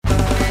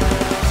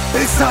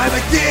It's time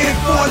again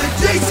for the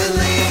Jason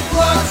Lee and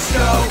Clark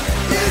Show.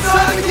 It's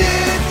time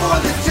again for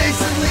the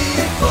Jason Lee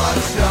and Clark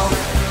Show.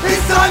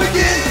 It's time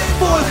again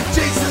for the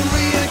Jason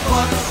Lee and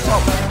Clark Show.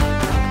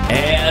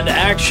 And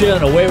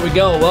action, away we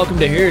go. Welcome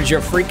to Here's Your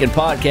Freaking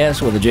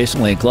Podcast with the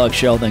Jason Lee and Clark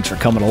Show. Thanks for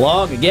coming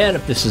along. Again,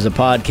 if this is a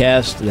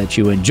podcast that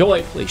you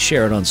enjoy, please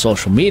share it on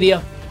social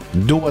media.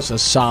 Do us a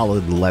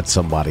solid and let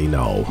somebody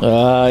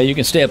know. You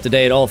can stay up to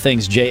date all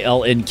things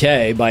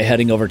JLNK by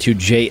heading over to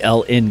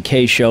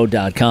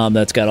jlnkshow.com.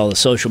 That's got all the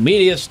social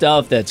media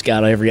stuff. That's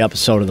got every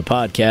episode of the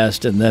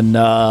podcast. And then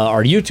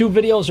our YouTube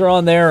videos are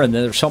on there, and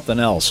then there's something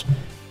else.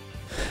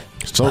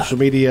 Social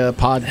media,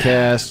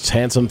 podcasts,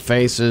 handsome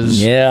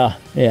faces. Yeah.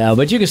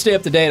 But you can stay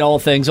up to date all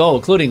things,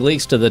 including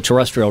links to the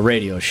terrestrial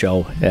radio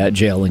show at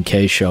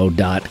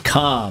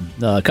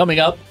jlnkshow.com. Coming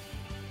up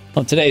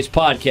on today's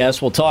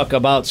podcast, we'll talk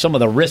about some of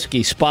the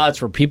risky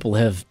spots where people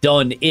have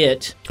done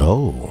it.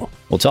 Oh.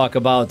 We'll talk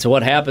about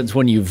what happens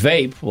when you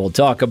vape. We'll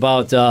talk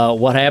about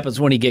what happens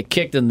when you get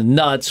kicked in the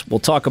nuts.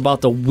 We'll talk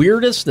about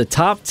the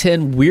top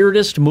 10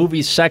 weirdest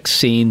movie sex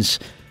scenes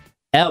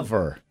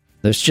ever.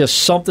 There's just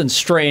something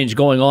strange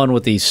going on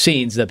with these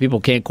scenes that people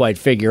can't quite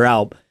figure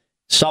out.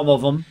 Some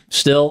of them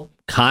still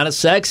kind of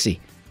sexy.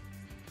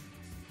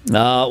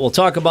 We'll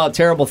talk about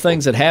terrible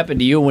things that happen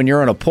to you when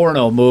you're in a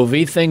porno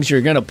movie, things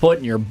you're going to put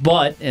in your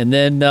butt, and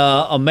then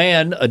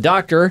a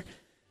doctor,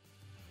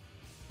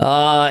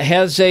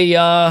 has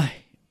a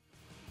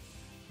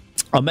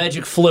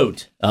magic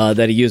flute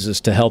that he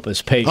uses to help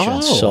his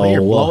patients. Oh, so you're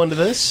blowing to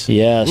this?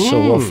 Yeah,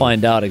 so we'll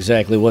find out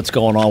exactly what's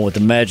going on with the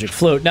magic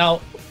flute. Now,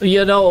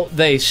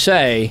 they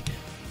say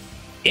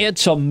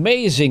it's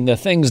amazing the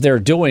things they're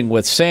doing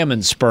with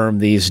salmon sperm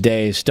these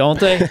days, don't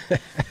they?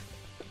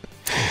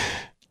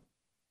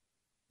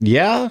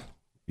 Yeah.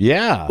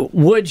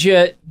 Would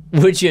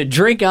you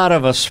drink out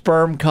of a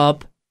sperm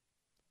cup?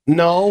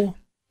 No.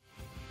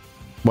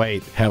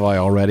 Wait, have I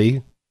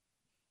already?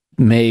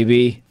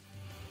 Maybe.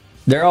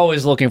 They're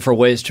always looking for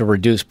ways to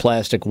reduce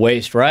plastic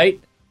waste, right?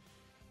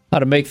 How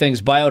to make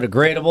things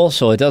biodegradable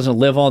so it doesn't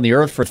live on the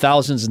earth for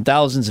thousands and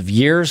thousands of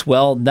years.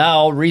 Well,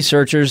 now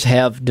researchers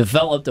have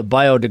developed a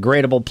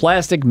biodegradable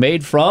plastic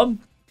made from,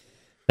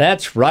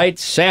 that's right,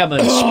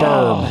 salmon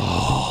sperm.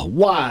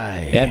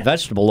 Why? And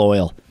vegetable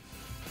oil.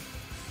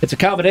 It's a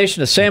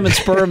combination of salmon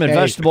sperm and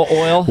vegetable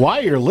oil. Why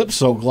are your lips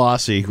so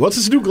glossy? What's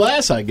this new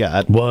glass I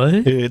got? What?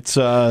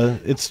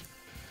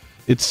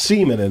 It's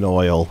semen and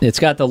oil. It's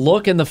got the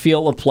look and the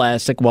feel of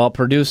plastic while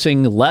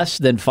producing less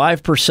than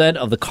 5%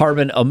 of the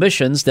carbon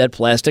emissions that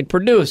plastic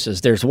produces.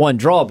 There's one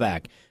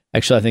drawback.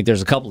 Actually, I think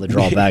there's a couple of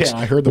drawbacks. Yeah,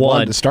 I heard the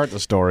one to start the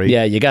story.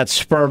 Yeah, you got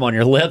sperm on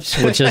your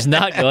lips, which is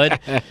not good.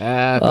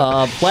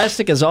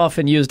 Plastic is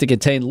often used to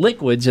contain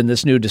liquids, and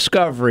this new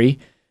discovery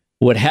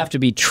would have to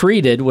be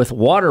treated with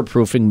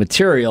waterproofing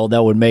material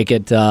that would make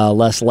it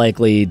less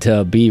likely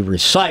to be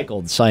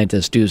recycled.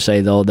 Scientists do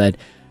say, though, that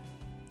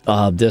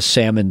this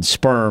salmon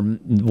sperm,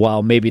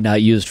 while maybe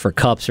not used for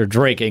cups or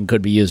drinking,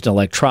 could be used in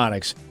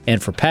electronics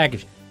and for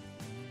packaging.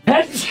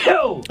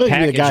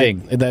 Packaging! Guy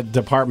in that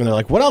department, they're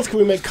like, what else can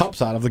we make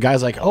cups out of? The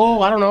guy's like,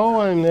 I don't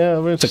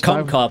know. It's a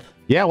cum cup.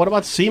 Yeah, what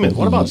about semen?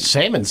 What about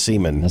salmon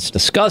semen? That's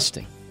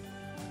disgusting.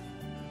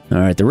 All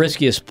right,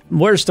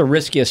 where's the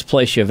riskiest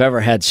place you've ever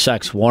had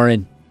sex,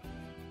 Warren?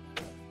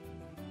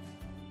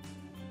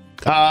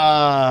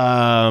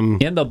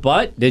 In the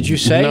butt? Did you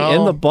say no.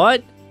 In the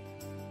butt?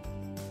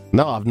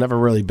 No, I've never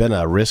really been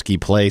a risky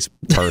place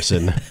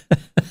person.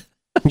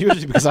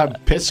 Usually because I'm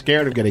piss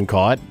scared of getting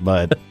caught,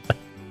 but...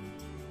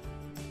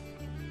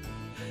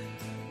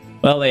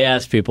 Well, they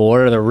ask people,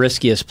 what are the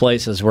riskiest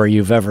places where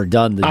you've ever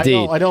done the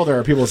deed? I know there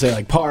are people that say,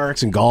 like,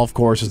 parks and golf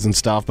courses and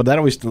stuff, but that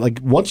always, like,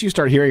 once you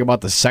start hearing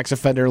about the sex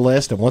offender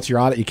list, and once you're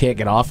on it, you can't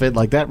get off it,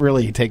 like, that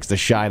really takes the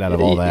shine out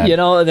of all that.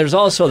 There's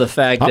also the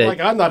fact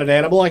that... I'm not an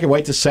animal. I can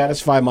wait to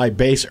satisfy my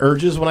base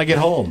urges when I get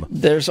home.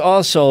 There's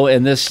also,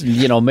 and this,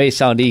 may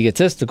sound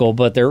egotistical,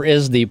 but there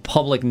is the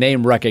public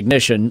name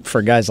recognition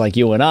for guys like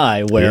you and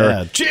I, where...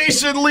 Yeah.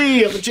 Jason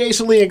Lee of the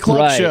Jason Lee and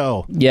Clark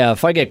Show. Yeah,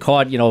 if I get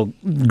caught,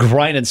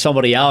 grinding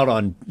somebody out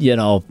on,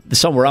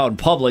 somewhere out in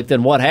public,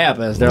 then what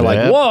happens? They're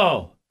like,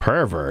 whoa.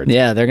 Pervert.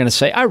 Yeah, they're going to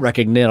say, I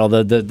recognize,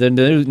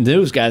 the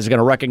news guys are going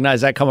to recognize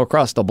that come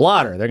across the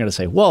blotter. They're going to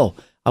say, whoa,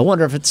 I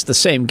wonder if it's the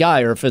same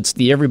guy or if it's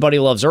the Everybody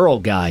Loves Earl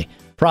guy.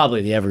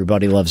 Probably the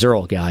Everybody Loves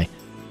Earl guy.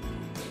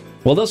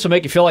 Well, this will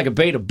make you feel like a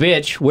beta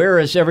bitch. Where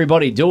is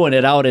everybody doing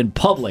it out in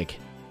public?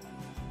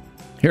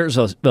 Here's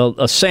a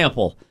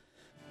sample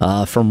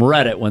from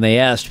Reddit when they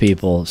asked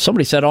people.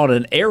 Somebody said on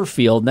an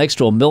airfield next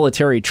to a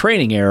military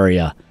training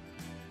area.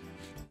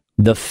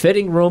 The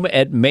fitting room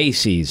at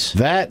Macy's.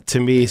 That, to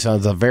me,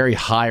 sounds a very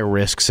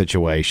high-risk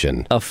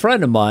situation. A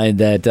friend of mine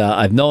that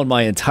I've known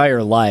my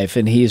entire life,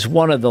 and he's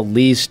one of the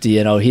least,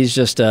 he's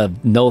just a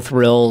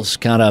no-thrills,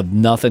 kind of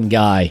nothing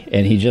guy,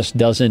 and he just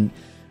doesn't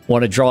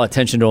want to draw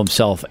attention to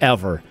himself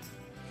ever.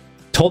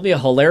 Told me a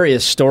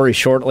hilarious story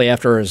shortly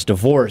after his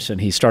divorce,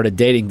 and he started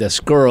dating this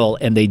girl,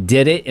 and they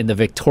did it in the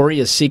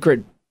Victoria's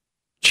Secret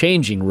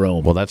changing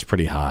room. Well, that's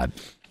pretty hot.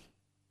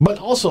 But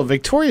also,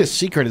 Victoria's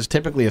Secret is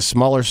typically a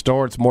smaller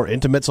store. It's more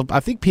intimate, so I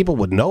think people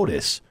would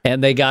notice.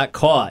 And they got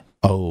caught.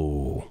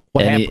 Oh.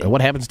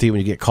 What happens to you when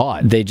you get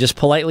caught? They just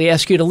politely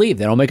ask you to leave.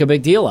 They don't make a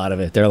big deal out of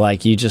it. They're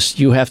like,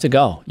 you have to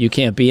go. You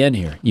can't be in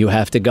here. You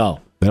have to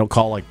go. They don't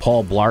call like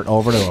Paul Blart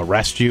over to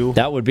arrest you?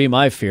 That would be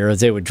my fear,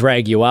 is they would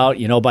drag you out,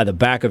 by the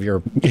back of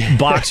your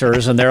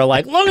boxers, and they're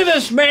like, look at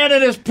this man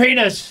and his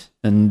penis.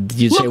 And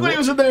you'd say, look what he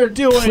was in there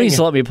doing. Please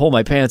let me pull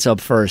my pants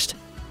up first.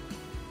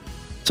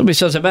 Somebody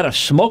says, I met a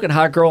smoking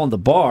hot girl in the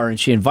bar, and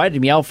she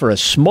invited me out for a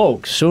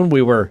smoke. Soon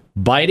we were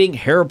biting,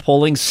 hair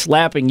pulling,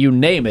 slapping, you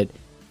name it.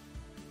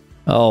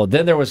 Oh,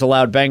 then there was a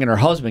loud bang, and her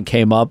husband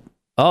came up.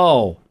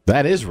 Oh.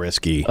 That is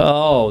risky.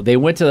 Oh, they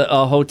went to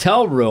a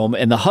hotel room,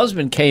 and the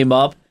husband came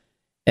up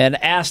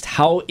and asked,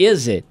 how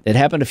is it? It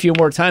happened a few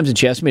more times, and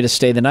she asked me to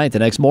stay the night. The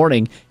next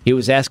morning, he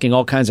was asking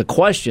all kinds of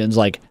questions,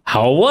 like,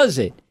 how was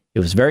it? It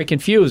was very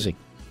confusing.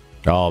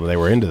 Oh, they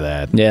were into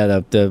that.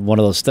 Yeah, the one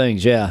of those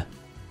things, yeah.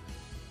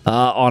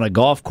 On a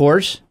golf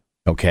course.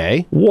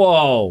 Okay.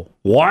 Whoa.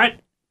 What?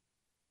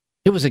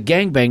 It was a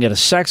gangbang at a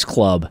sex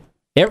club.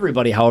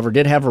 Everybody, however,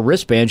 did have a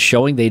wristband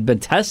showing they'd been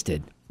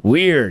tested.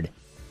 Weird.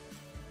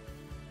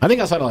 I think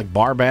outside of like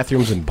bar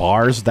bathrooms and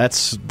bars,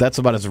 that's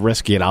about as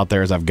risky and out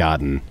there as I've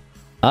gotten.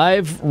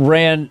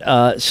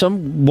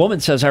 Some woman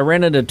says, I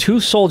ran into 2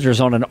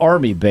 soldiers on an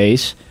army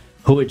base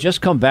who had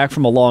just come back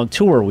from a long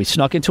tour. We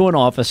snuck into an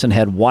office and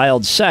had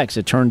wild sex.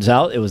 It turns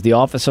out it was the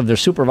office of their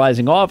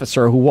supervising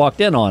officer who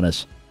walked in on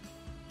us.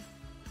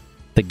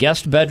 The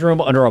guest bedroom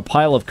under a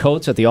pile of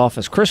coats at the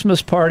office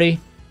Christmas party.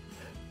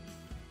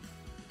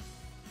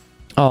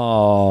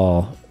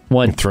 Oh,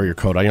 you throw your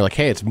coat on. You're like,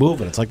 hey, it's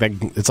moving. It's like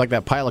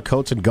that pile of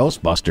coats in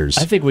Ghostbusters.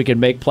 I think we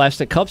can make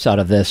plastic cups out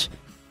of this.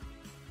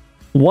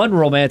 One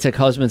romantic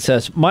husband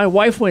says, my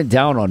wife went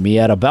down on me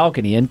at a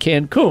balcony in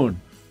Cancun.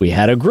 We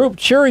had a group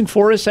cheering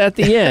for us at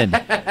the end.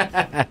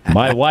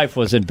 My wife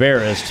was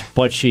embarrassed,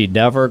 but she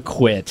never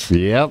quit.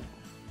 Yep.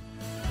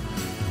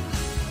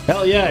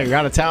 Hell yeah, you're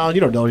out of town.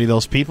 You don't know any of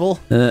those people.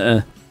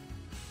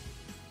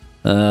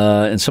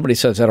 And somebody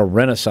says at a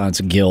Renaissance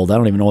guild. I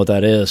don't even know what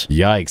that is.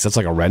 Yikes, that's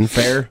like a Ren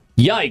fair?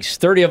 Yikes,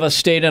 30 of us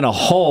stayed in a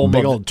home.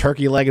 Big old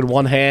turkey leg in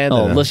one hand.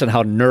 Oh, listen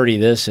how nerdy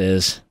this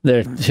is.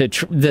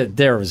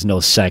 There was no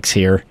sex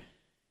here.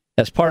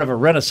 As part of a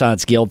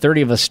Renaissance guild,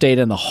 30 of us stayed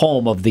in the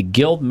home of the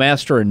guild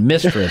master and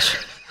mistress.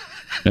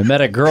 We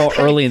met a girl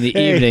early in the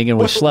evening, and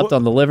we slept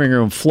on the living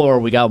room floor.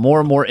 We got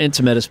more and more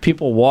intimate as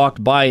people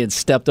walked by and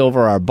stepped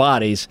over our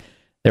bodies.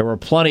 There were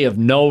plenty of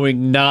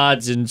knowing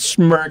nods and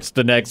smirks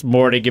the next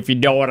morning, if you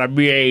know what I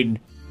mean.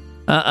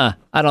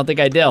 I don't think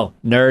I do,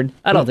 nerd.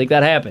 I don't think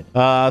that happened.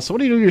 So what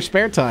do you do in your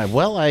spare time?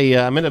 Well,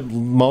 I'm in a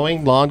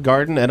mowing lawn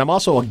garden, and I'm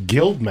also a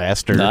guild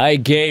master. I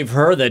gave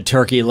her the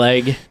turkey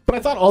leg. But I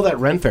thought all that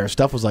Ren Fair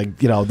stuff was like,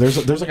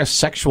 there's like a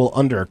sexual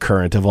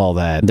undercurrent of all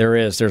that. There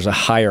is. There's a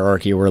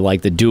hierarchy where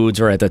like the dudes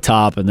are at the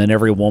top, and then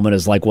every woman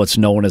is like what's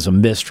known as a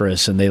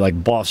mistress, and they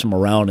like boss them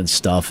around and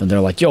stuff, and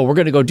they're like, yo, we're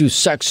going to go do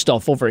sex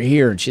stuff over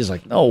here. And she's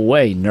like, no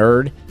way,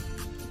 nerd.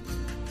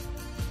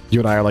 You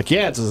and I are like,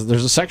 yeah,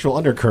 there's a sexual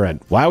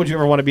undercurrent. Why would you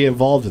ever want to be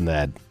involved in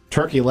that?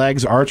 Turkey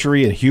legs,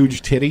 archery, and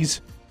huge titties?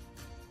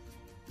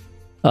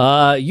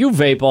 You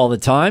vape all the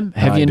time.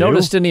 Have you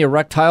noticed any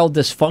erectile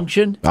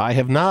dysfunction? I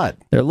have not.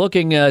 They're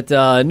looking at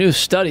new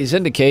studies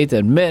indicate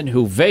that men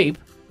who vape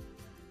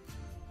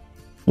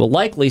will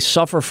likely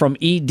suffer from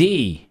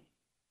ED.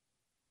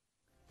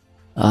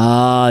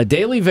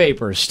 Daily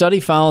vapors. Study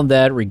found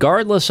that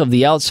regardless of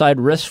the outside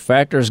risk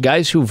factors,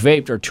 guys who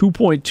vaped are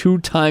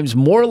 2.2 times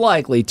more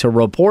likely to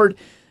report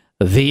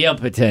the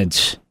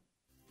impotence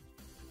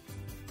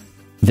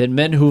than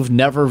men who've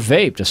never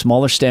vaped. A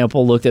smaller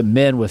sample looked at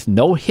men with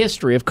no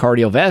history of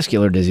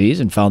cardiovascular disease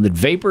and found that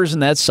vapors in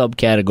that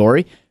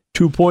subcategory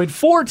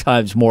 2.4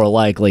 times more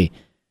likely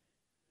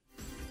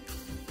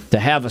to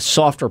have a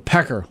softer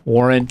pecker,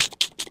 Warren.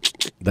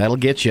 That'll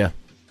get you.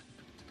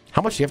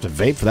 How much do you have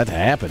to vape for that to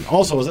happen?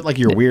 Also, is it like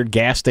your weird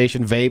gas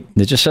station vape?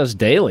 It just says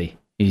daily.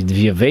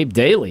 You vape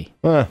daily.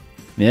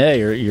 Yeah,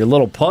 your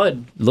little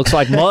pud looks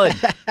like mud.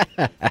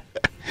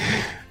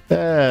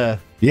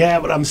 Yeah,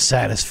 but I'm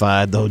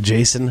satisfied, though,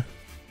 Jason.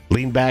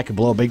 Lean back and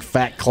blow a big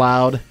fat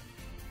cloud.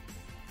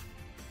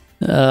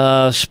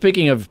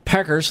 Speaking of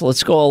peckers,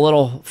 let's go a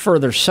little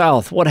further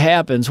south. What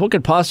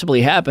could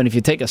possibly happen if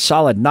you take a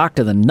solid knock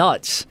to the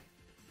nuts?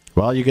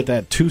 Well, you get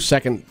that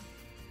 2-second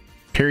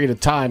period of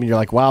time, and you're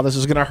like, wow, this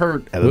is going to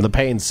hurt, and then the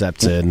pain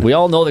sets in. We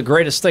all know the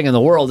greatest thing in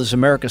the world is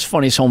America's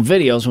Funniest Home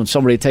Videos. When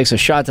somebody takes a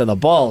shot to the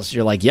balls,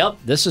 you're like, yep,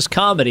 this is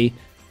comedy.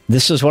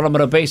 This is what I'm going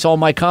to base all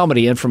my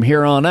comedy in from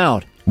here on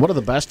out. One of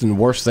the best and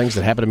worst things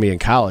that happened to me in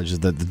college is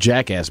that the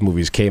Jackass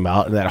movies came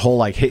out, and that whole,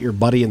 like, hit your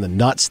buddy in the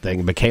nuts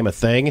thing became a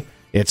thing.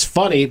 It's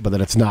funny, but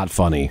then it's not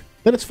funny.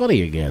 Then it's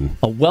funny again.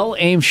 A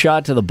well-aimed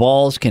shot to the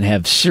balls can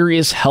have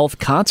serious health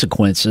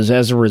consequences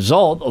as a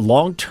result of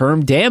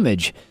long-term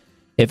damage.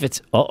 If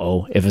it's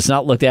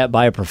not looked at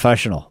by a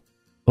professional.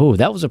 Oh,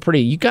 that was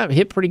you got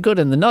hit pretty good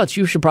in the nuts.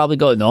 You should probably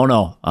go,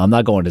 no, I'm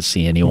not going to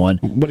see anyone.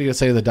 What are you going to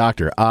say to the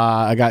doctor?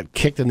 I got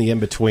kicked in the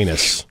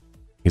in-betweenus.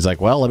 He's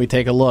like, well, let me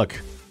take a look.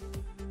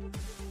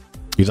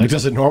 He's like,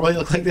 does it normally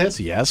look like this?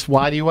 Yes.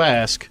 Why do you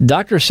ask?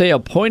 Doctors say a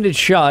pointed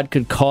shot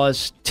could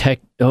cause a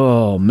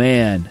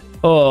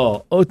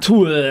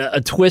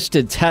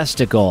twisted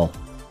testicle.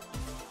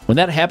 When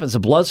that happens, the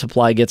blood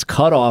supply gets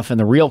cut off and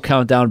the real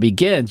countdown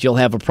begins. You'll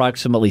have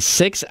approximately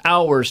 6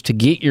 hours to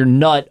get your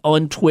nut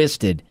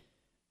untwisted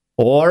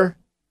or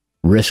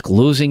risk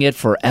losing it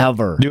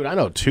forever. Dude, I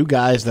know 2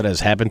 guys that has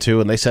happened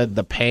to, and they said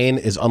the pain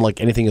is unlike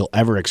anything you'll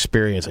ever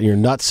experience, and your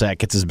nutsack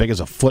gets as big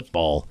as a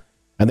football,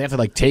 and they have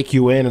to take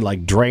you in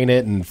and drain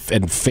it and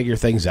figure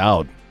things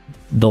out.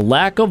 The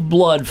lack of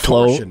blood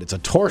flow, it's a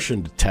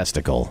torsioned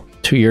testicle,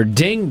 to your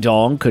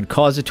ding-dong could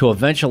cause it to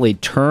eventually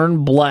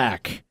turn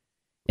black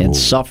and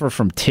suffer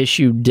from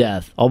tissue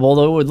death.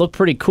 Although it would look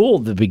pretty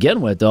cool to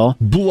begin with, though.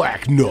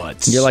 Black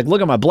nuts. You're like,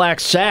 look at my black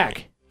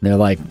sack. They're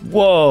like,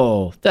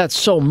 whoa, that's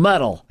so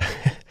metal.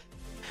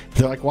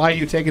 They're like, why are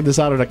you taking this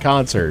out at a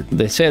concert?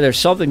 They say there's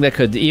something that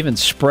could even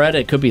spread.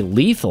 It could be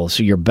lethal.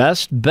 So your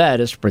best bet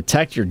is to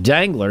protect your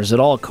danglers at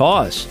all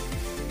costs.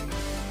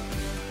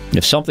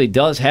 If something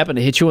does happen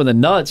to hit you in the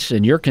nuts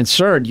and you're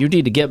concerned, you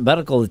need to get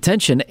medical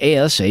attention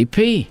ASAP.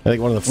 I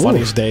think one of the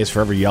funniest days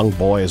for every young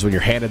boy is when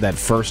you're handed that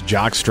first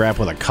jock strap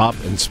with a cup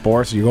in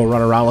sports, and you go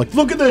run around like,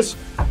 look at this,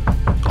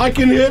 I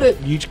can hit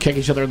it. You kick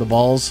each other in the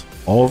balls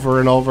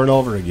over and over and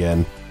over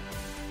again.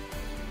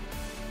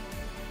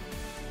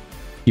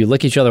 You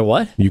lick each other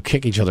what? You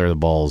kick each other in the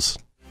balls.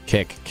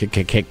 Kick.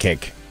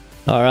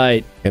 All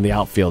right. In the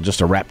outfield,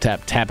 just a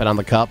tap it on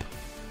the cup.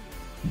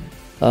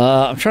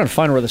 I'm trying to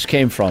find where this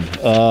came from.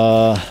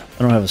 I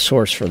don't have a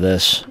source for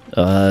this.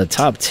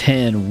 Top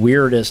 10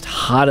 weirdest,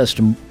 hottest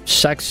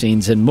sex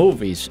scenes in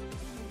movies.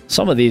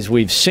 Some of these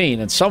we've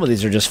seen, and some of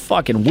these are just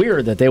fucking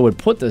weird that they would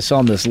put this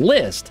on this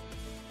list.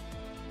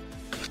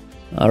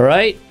 All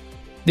right?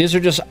 These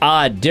are just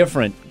odd,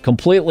 different,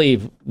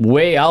 completely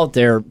way out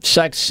there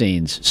sex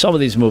scenes. Some of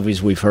these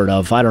movies we've heard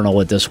of. I don't know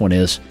what this one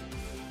is.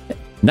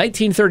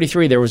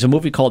 1933, there was a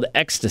movie called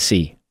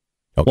Ecstasy.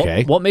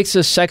 Okay. What makes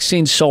this sex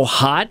scene so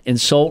hot and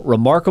so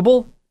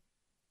remarkable?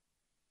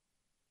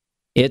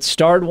 It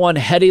starred one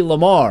Hedy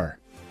Lamarr.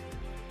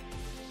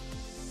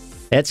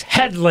 It's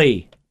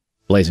Hedley.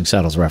 Blazing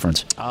Saddles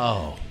reference.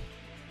 Oh.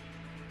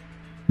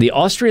 The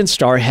Austrian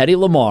star Hedy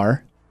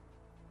Lamarr.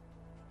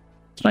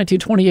 It's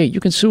 1928. You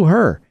can sue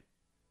her.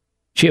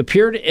 She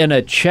appeared in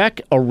a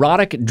Czech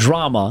erotic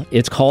drama.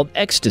 It's called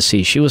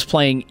Ecstasy. She was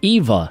playing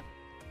Eva.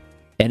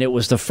 And it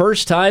was the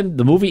first time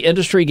the movie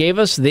industry gave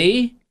us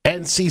the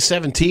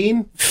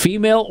NC-17?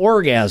 Female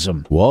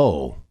orgasm.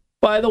 Whoa.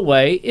 By the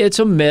way, it's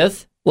a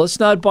myth. Let's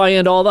not buy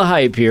into all the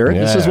hype here. Yeah.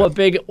 This is what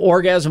Big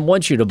Orgasm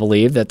wants you to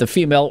believe, that the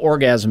female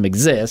orgasm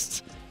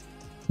exists.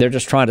 They're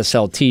just trying to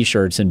sell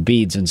T-shirts and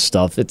beads and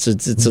stuff. It's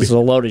a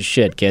load of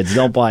shit, kids.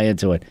 Don't buy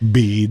into it.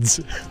 Beads.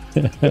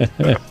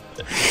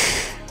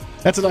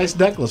 That's a nice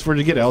necklace. Where'd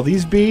you get it? Oh,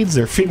 these beads?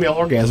 They're female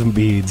orgasm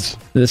beads.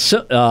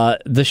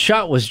 The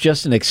shot was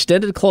just an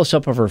extended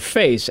close-up of her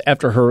face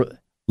after her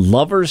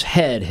lover's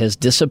head has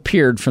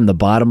disappeared from the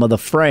bottom of the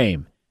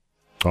frame.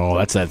 Oh,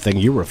 that's that thing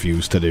you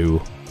refuse to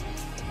do.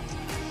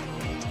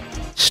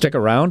 Stick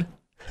around?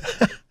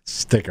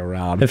 Stick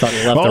around. I thought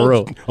he left the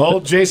room. Oh,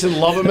 Jason,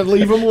 love him and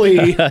leave him,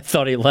 Lee. I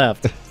thought he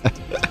left.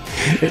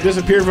 It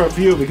disappeared from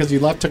view because he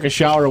left, took a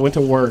shower, and went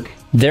to work.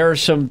 There are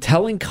some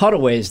telling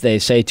cutaways, they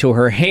say, to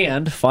her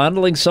hand,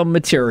 fondling some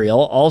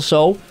material.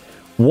 Also,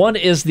 one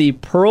is the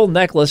pearl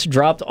necklace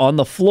dropped on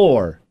the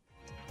floor.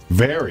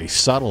 Very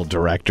subtle,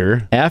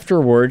 director.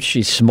 Afterwards,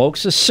 she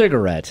smokes a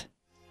cigarette.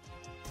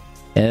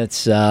 And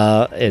it's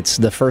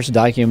the first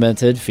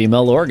documented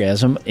female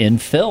orgasm in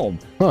film.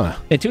 Huh.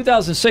 In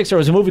 2006, there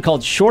was a movie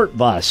called Short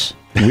Bus.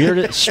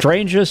 Weirdest,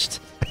 strangest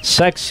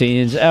sex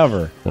scenes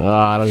ever.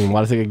 I don't even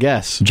want to take a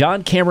guess.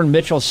 John Cameron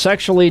Mitchell's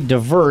sexually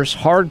diverse,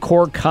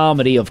 hardcore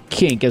comedy of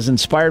kink is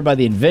inspired by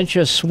the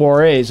adventurous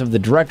soirees of the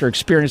director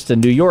experienced in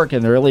New York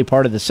in the early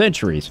part of the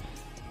centuries.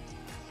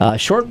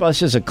 Short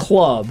Bus is a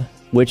club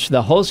which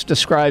the host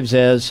describes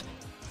as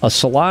a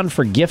salon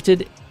for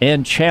gifted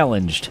and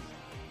challenged.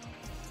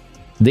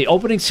 The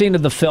opening scene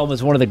of the film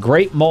is one of the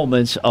great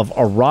moments of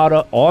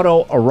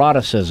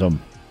autoeroticism.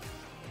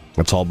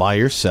 It's all by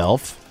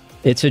yourself.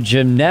 It's a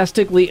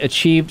gymnastically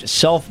achieved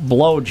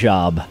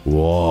self-blowjob.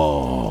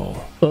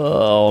 Whoa.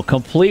 Oh,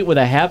 complete with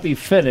a happy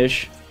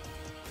finish,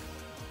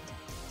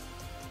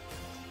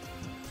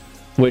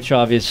 which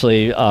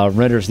obviously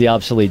renders the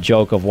obsolete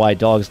joke of why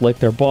dogs lick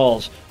their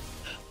balls.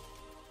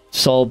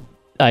 So,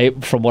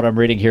 from what I'm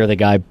reading here, the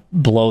guy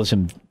blows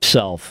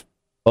himself.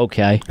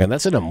 Okay. And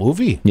that's in a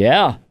movie?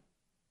 Yeah.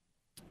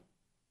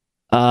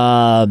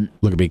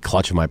 Look at me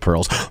clutching my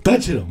pearls.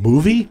 That's in a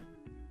movie?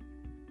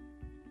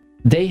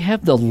 They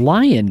have The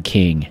Lion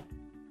King.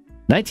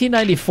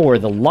 1994,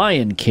 The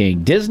Lion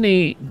King.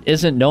 Disney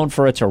isn't known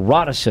for its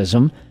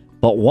eroticism,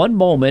 but one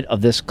moment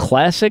of this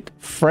classic,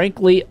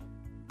 frankly...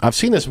 I've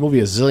seen this movie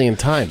a zillion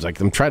times.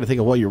 I'm trying to think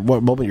of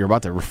what moment you're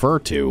about to refer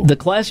to. The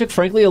classic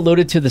frankly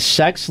alluded to the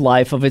sex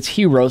life of its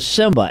hero,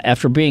 Simba,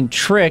 after being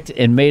tricked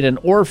and made an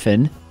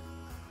orphan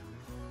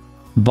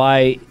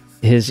by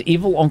his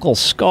evil uncle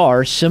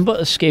Scar, Simba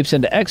escapes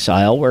into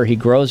exile where he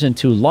grows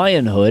into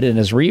lionhood and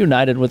is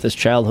reunited with his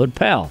childhood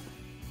pal,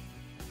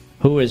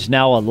 who is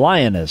now a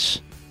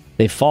lioness.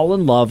 They fall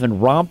in love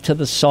and romp to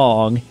the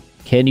song,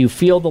 Can You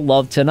Feel the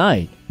Love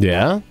Tonight?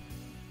 Yeah?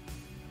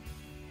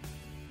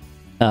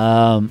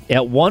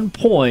 At one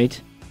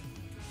point,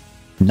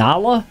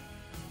 Nala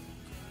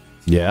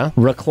Yeah?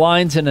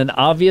 reclines in an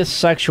obvious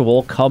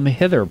sexual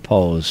come-hither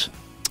pose.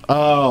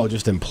 Oh,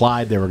 just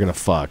implied they were going to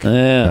fuck.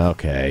 Yeah.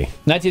 Okay.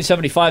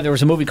 1975, there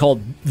was a movie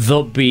called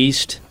The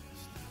Beast.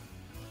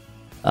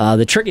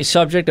 The tricky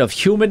subject of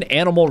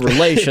human-animal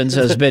relations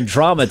has been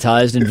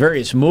dramatized in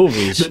various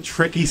movies. The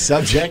tricky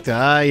subject.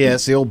 Ah,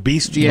 yes, the old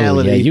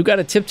bestiality. Oh, yeah, you got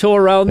to tiptoe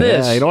around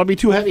this. Yeah, you don't want to be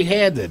too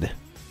heavy-handed.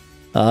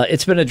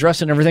 It's been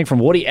addressed in everything from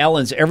Woody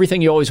Allen's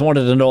Everything You Always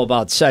Wanted to Know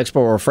About Sex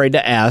But Were Afraid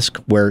to Ask,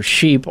 where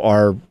sheep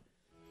are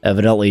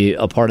evidently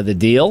a part of the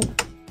deal.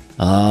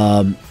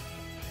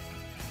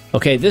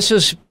 Okay, this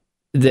is...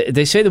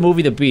 They say the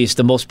movie The Beast,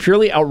 the most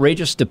purely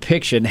outrageous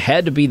depiction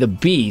had to be The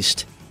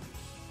Beast.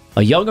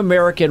 A young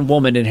American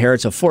woman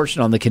inherits a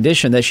fortune on the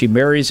condition that she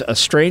marries a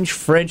strange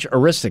French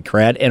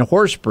aristocrat and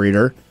horse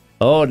breeder.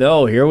 Oh,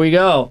 no, here we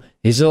go.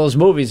 These are those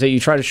movies that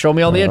you try to show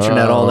me on the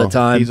internet all the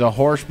time. He's a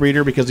horse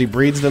breeder because he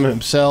breeds them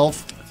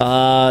himself.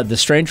 The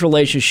strange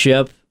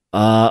relationship.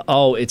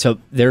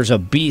 There's a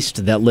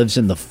beast that lives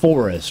in the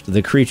forest.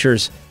 The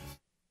creature's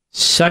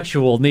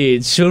sexual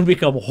needs soon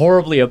become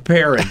horribly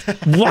apparent.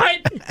 What?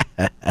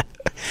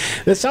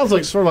 This sounds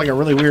like sort of like a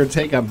really weird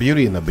take on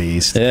Beauty and the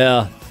Beast.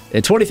 Yeah.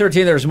 In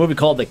 2013, there was a movie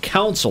called The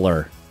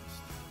Counselor.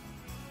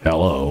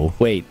 Hello.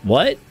 Wait,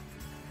 what?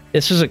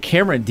 This is a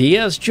Cameron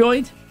Diaz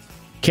joint?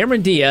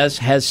 Cameron Diaz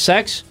has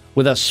sex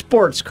with a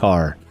sports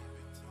car.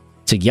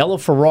 It's a yellow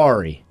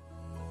Ferrari.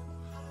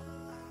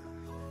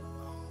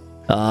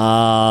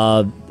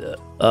 A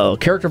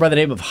character by the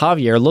name of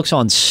Javier looks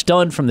on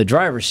stunned from the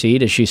driver's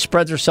seat as she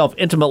spreads herself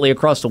intimately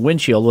across the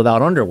windshield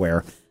without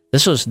underwear.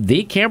 This was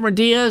the Cameron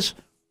Diaz?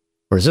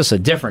 Or is this a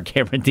different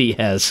Cameron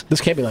Diaz?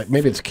 This can't be like,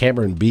 maybe it's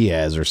Cameron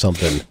Diaz or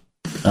something.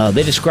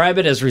 They describe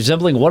it as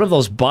resembling one of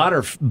those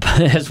bottom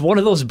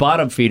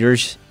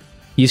feeders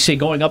you see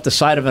going up the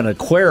side of an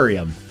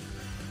aquarium.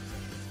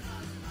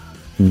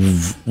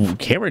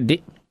 Cameron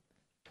Diaz.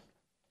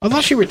 I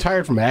thought she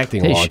retired from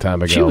acting a long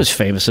time ago. She was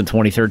famous in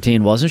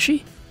 2013, wasn't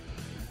she?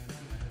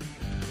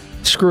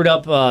 Screwed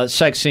up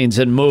sex scenes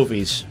in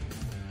movies.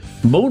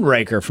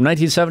 Moonraker from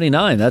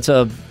 1979. That's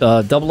a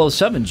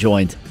 007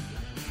 joint.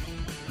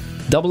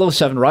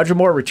 007, Roger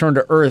Moore returned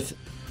to Earth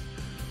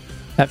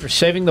after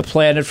saving the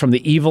planet from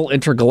the evil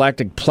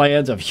intergalactic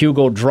plans of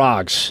Hugo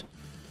Drax.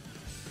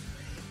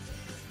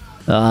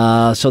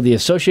 So the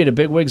associated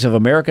bigwigs of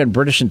American and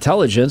British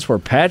intelligence were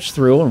patched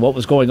through on what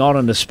was going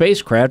on the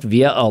spacecraft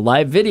via a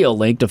live video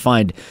link to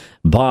find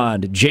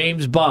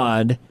James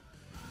Bond,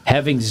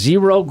 having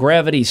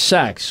zero-gravity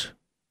sex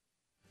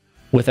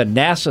with a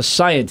NASA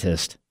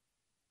scientist.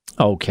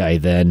 Okay,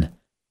 then.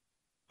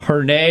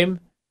 Her name,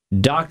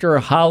 Dr.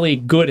 Holly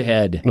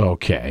Goodhead.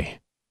 Okay.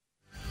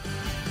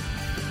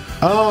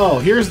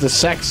 Oh, here's the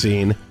sex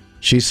scene.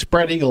 She's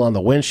spread eagle on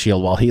the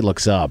windshield while he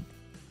looks up.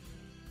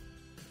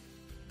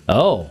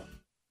 Oh.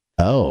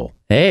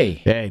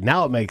 Hey,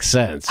 now it makes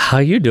sense. How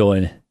you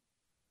doing?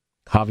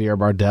 Javier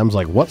Bardem's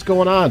like, what's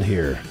going on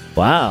here?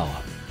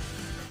 Wow.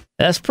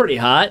 That's pretty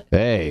hot.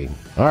 Hey,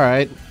 all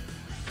right.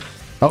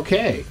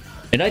 Okay.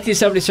 In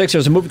 1976, there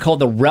was a movie called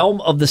The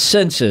Realm of the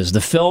Senses. The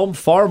film,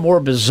 far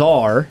more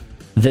bizarre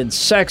than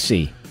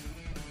sexy.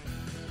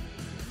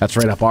 That's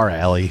right up our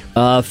alley.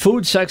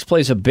 Food sex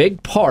plays a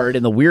big part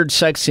in the weird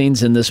sex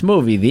scenes in this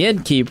movie. The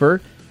innkeeper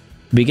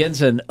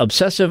begins an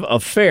obsessive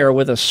affair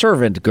with a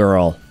servant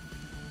girl,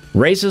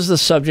 raises the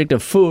subject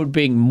of food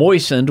being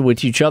moistened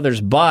with each other's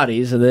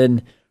bodies, and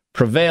then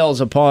prevails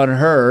upon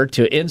her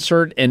to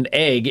insert an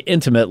egg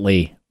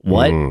intimately.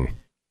 What?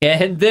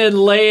 And then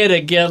lay it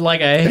again like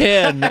a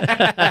hen.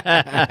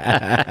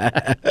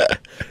 That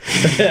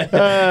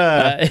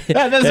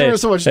doesn't ever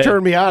so much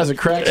turn me on as it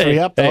cracks me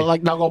up.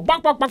 Like, now go,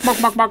 buck, buck, buck, buck,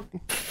 buck, buck.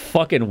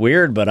 Fucking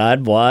weird, but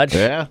I'd watch.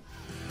 Yeah.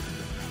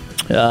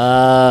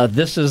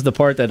 This is the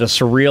part that is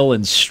surreal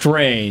and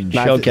strange.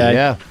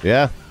 Okay.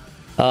 Yeah.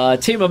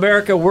 Team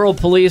America World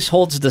Police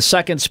holds the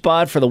second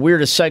spot for the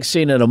weirdest sex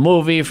scene in a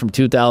movie from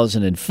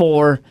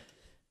 2004.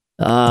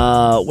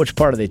 Which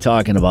part are they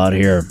talking about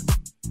here?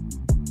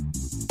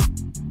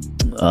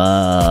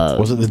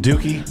 Was it the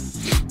Dookie?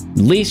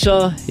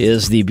 Lisa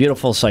is the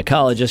beautiful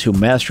psychologist who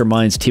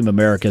masterminds Team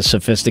America's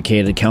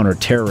sophisticated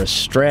counter-terrorist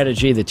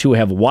strategy. The two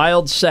have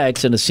wild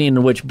sex in a scene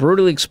in which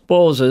brutally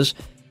exposes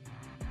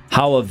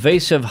how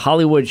evasive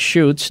Hollywood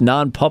shoots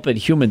non-puppet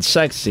human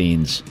sex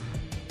scenes.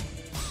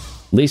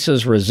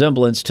 Lisa's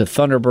resemblance to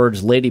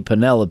Thunderbird's Lady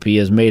Penelope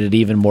has made it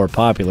even more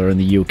popular in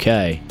the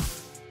UK.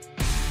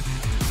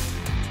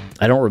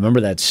 I don't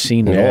remember that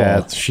scene at all.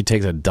 Yeah, she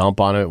takes a dump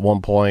on it at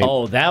one point.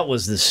 Oh, that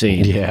was the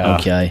scene. Yeah.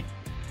 Okay.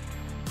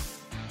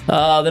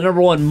 The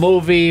number one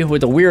movie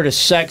with the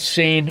weirdest sex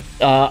scene,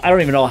 I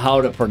don't even know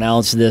how to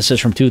pronounce this.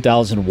 It's from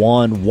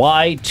 2001.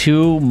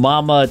 Y2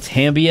 Mama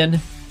Tambien.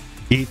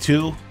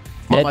 E2,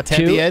 Mama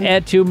Tebian.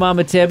 Et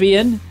Mama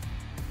Tebian.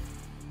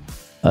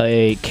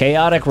 A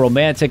chaotic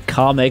romantic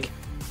comic.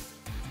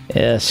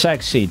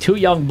 Sexy. Two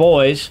young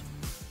boys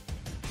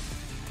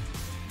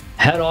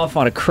head off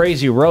on a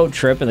crazy road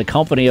trip in the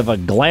company of a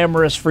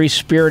glamorous,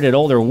 free-spirited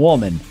older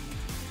woman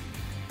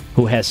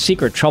who has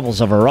secret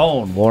troubles of her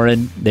own,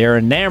 Warren. They're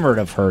enamored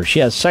of her. She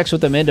has sex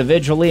with them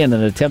individually in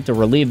an attempt to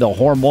relieve the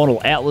hormonal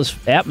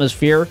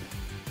atmosphere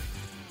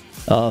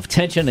of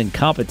tension and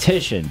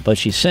competition, but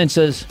she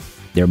senses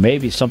there may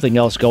be something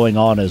else going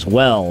on as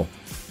well.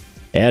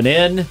 And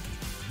in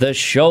the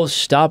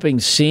show-stopping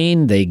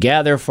scene, they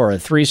gather for a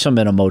threesome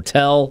in a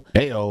motel.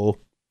 Hey-oh.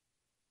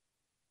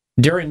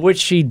 During which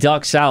she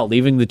ducks out,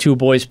 leaving the two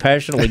boys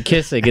passionately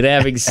kissing and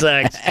having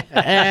sex.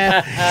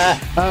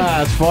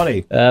 That's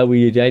funny.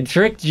 I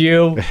tricked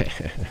you.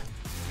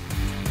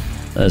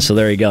 So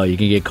there you go. You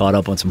can get caught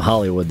up on some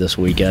Hollywood this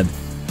weekend.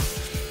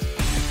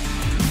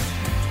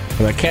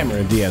 Well, that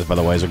Cameron Diaz, by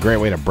the way, is a great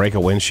way to break a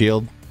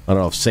windshield. I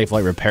don't know if Safe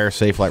Light Repair,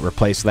 Safe Light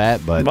replace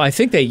that, but... I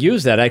think they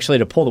used that, actually,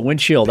 to pull the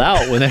windshield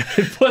out when they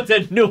put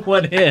the new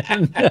one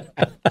in.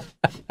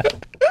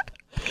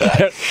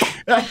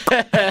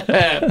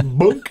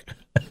 Book.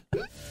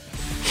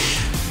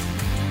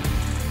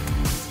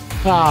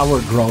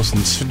 We're gross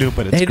and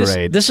stupid. It's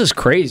great. This is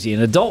crazy.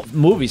 An adult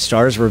movie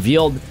stars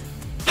revealed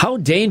how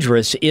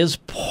dangerous is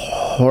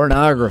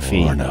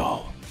pornography.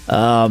 Porno.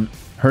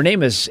 Her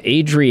name is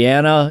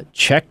Adriana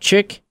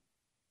Chekchik.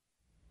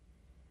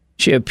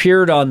 She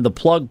appeared on the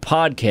Plug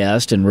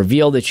podcast and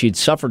revealed that she'd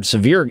suffered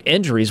severe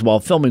injuries while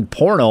filming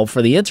porno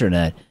for the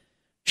internet.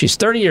 She's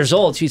 30 years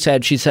old. She's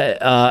had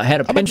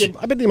a pinch.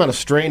 I bet the amount of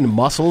strained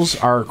muscles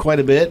are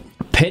quite a bit.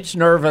 Pinched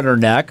nerve in her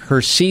neck.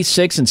 Her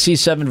C6 and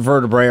C7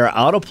 vertebrae are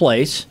out of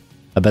place.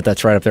 I bet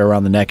that's right up there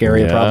around the neck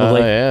area,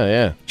 probably.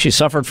 Yeah. She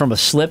suffered from a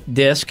slipped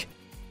disc.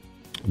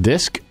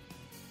 Disc?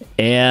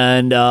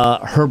 And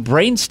her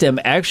brainstem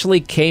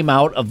actually came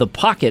out of the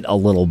pocket a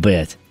little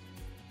bit.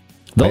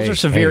 Those are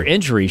severe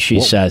injuries, she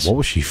says. What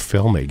was she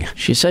filming?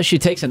 She says she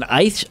takes an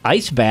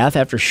ice bath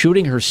after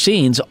shooting her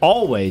scenes,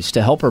 always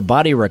to help her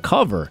body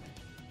recover.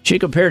 She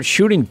compared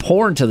shooting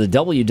porn to the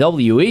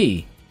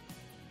WWE.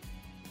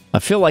 I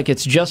feel like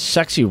it's just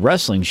sexy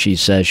wrestling, she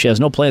says. She has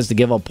no plans to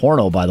give up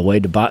porno, by the way,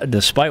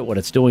 despite what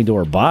it's doing to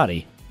her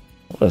body.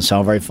 Doesn't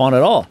sound very fun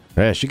at all.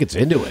 Yeah, she gets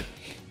into it.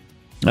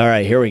 All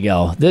right, here we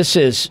go. This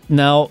is,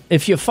 now,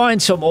 if you find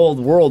some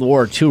old World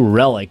War II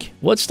relic,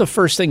 what's the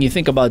first thing you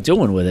think about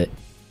doing with it?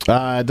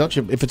 Don't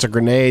you? If it's a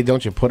grenade,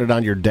 don't you put it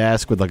on your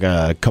desk with like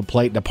a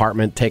complaint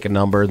department? Take a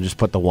number and just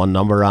put the one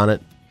number on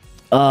it.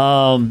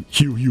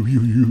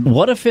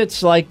 What if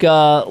it's like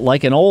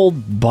an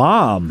old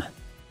bomb,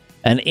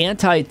 an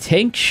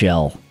anti-tank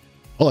shell?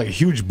 Oh, like a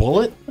huge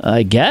bullet?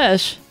 I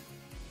guess.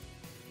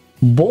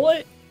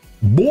 Bullet.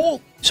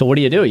 So what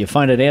do? You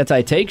find an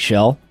anti-tank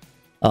shell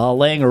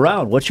laying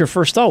around. What's your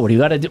first thought? What do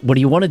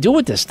you want to do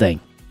with this thing?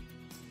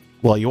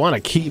 Well, you want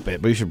to keep it,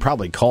 but you should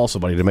probably call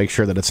somebody to make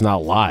sure that it's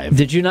not live.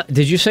 Did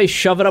you say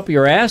shove it up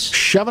your ass?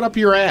 Shove it up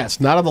your ass.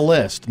 Not on the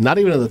list. Not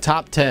even in the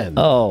top 10.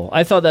 Oh,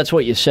 I thought that's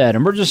what you said.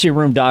 Emergency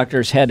room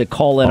doctors had to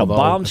call in a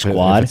bomb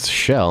squad. If it's a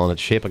shell and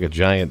it's shaped like a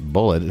giant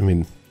bullet, I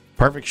mean,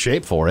 perfect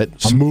shape for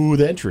it. Smooth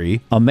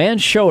entry. A man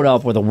showed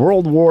up with a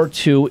World War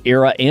II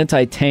era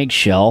anti-tank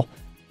shell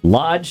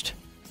lodged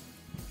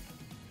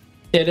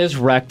in his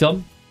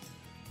rectum.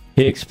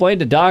 He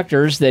explained to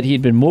doctors that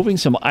he'd been moving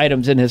some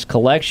items in his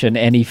collection,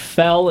 and he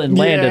fell and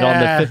landed on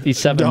the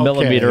 57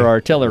 millimeter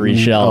artillery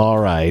shell. All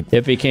right.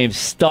 It became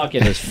stuck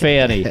in his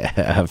fanny.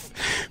 The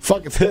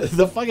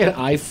fucking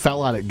I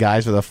fell on it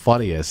guys are the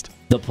funniest.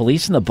 The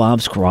police and the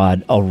bomb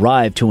squad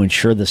arrived to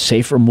ensure the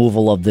safe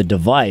removal of the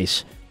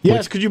device.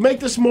 Yes, could you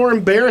make this more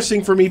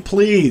embarrassing for me,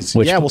 please?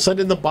 We'll send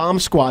in the bomb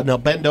squad. Now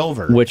bend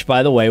over. Which,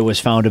 by the way, was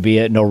found to be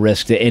at no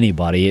risk to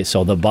anybody.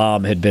 So the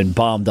bomb had been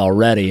bombed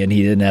already, and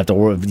he didn't have to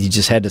worry. He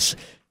just had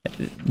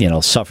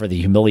to, suffer the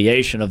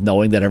humiliation of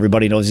knowing that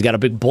everybody knows he's got a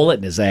big bullet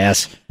in his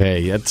ass.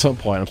 Hey, at some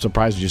point, I'm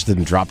surprised you just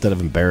didn't drop that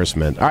of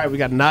embarrassment. All right, we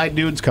got 9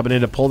 dudes coming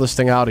in to pull this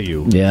thing out of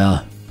you.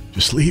 Yeah.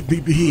 Just leave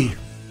me be.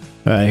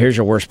 All right, here's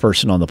your worst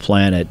person on the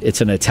planet. It's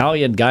an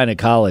Italian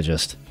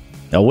gynecologist.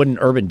 I wouldn't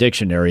Urban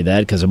Dictionary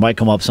that because it might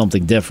come up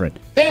something different.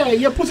 Hey,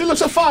 your pussy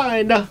looks so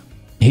fine.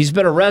 He's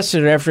been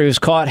arrested after he was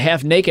caught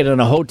half naked in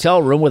a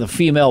hotel room with a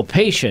female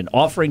patient,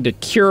 offering to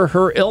cure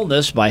her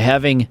illness by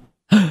having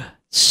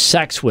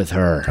sex with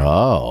her.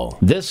 Oh.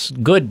 This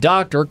good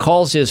doctor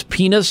calls his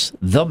penis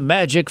the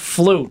magic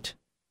flute.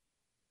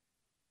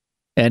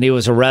 And he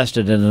was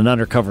arrested in an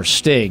undercover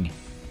sting.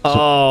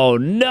 Oh,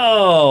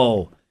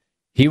 no!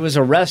 He was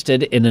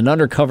arrested in an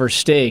undercover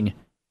sting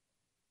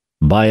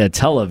by a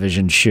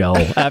television show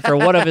after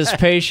one of his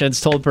patients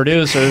told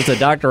producers the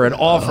doctor had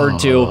offered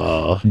to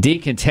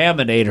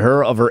decontaminate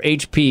her of her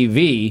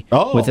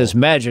HPV with his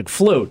magic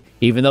flute,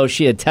 even though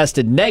she had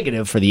tested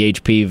negative for the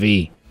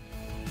HPV.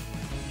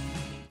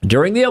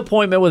 During the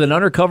appointment with an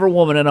undercover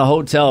woman in a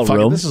hotel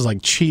room. This is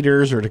like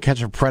Cheaters or To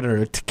Catch a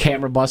Predator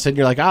camera busted.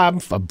 You're like, I'm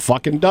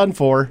fucking done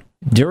for.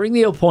 During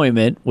the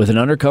appointment with an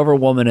undercover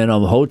woman in a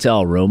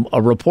hotel room,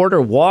 a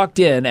reporter walked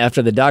in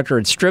after the doctor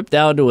had stripped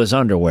down to his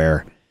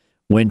underwear.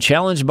 When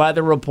challenged by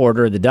the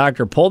reporter, the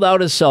doctor pulled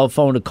out his cell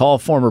phone to call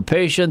former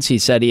patients. He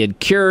said he had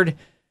cured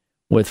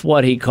with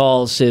what he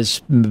calls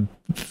his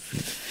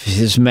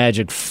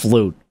magic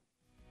flute.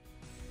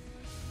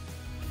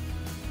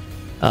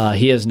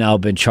 He has now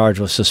been charged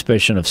with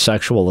suspicion of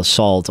sexual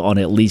assault on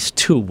at least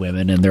 2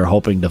 women, and they're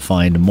hoping to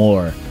find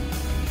more.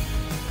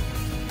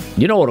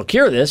 You know what'll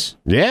cure this?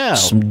 Yeah.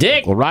 Some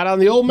dick. We'll ride on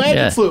the old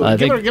magic flute.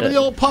 Give her the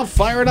old puff.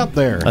 Fire it up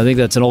there. I think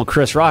that's an old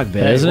Chris Rock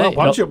bit, isn't it?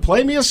 Why don't you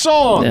play me a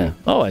song? Yeah.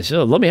 Oh, I said,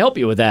 let me help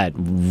you with that.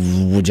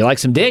 Would you like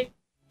some dick?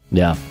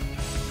 Yeah.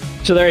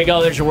 So there you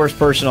go. There's your worst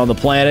person on the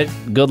planet.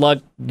 Good luck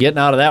getting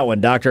out of that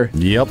one, doctor.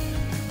 Yep.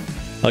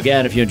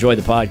 Again, if you enjoyed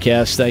the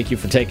podcast, thank you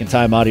for taking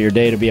time out of your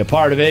day to be a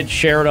part of it.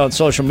 Share it on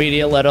social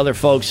media. Let other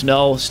folks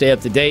know. Stay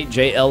up to date.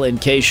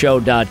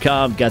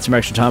 JLNKShow.com. Got some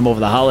extra time over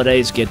the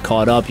holidays. Get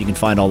caught up. You can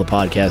find all the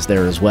podcasts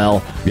there as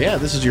well. Yeah,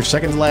 this is your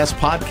second to last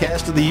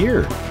podcast of the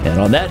year. And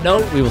on that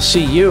note, we will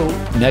see you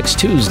next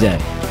Tuesday.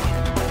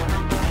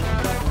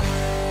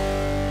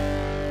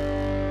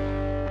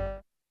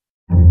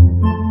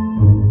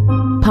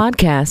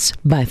 Podcasts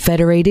by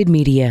Federated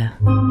Media.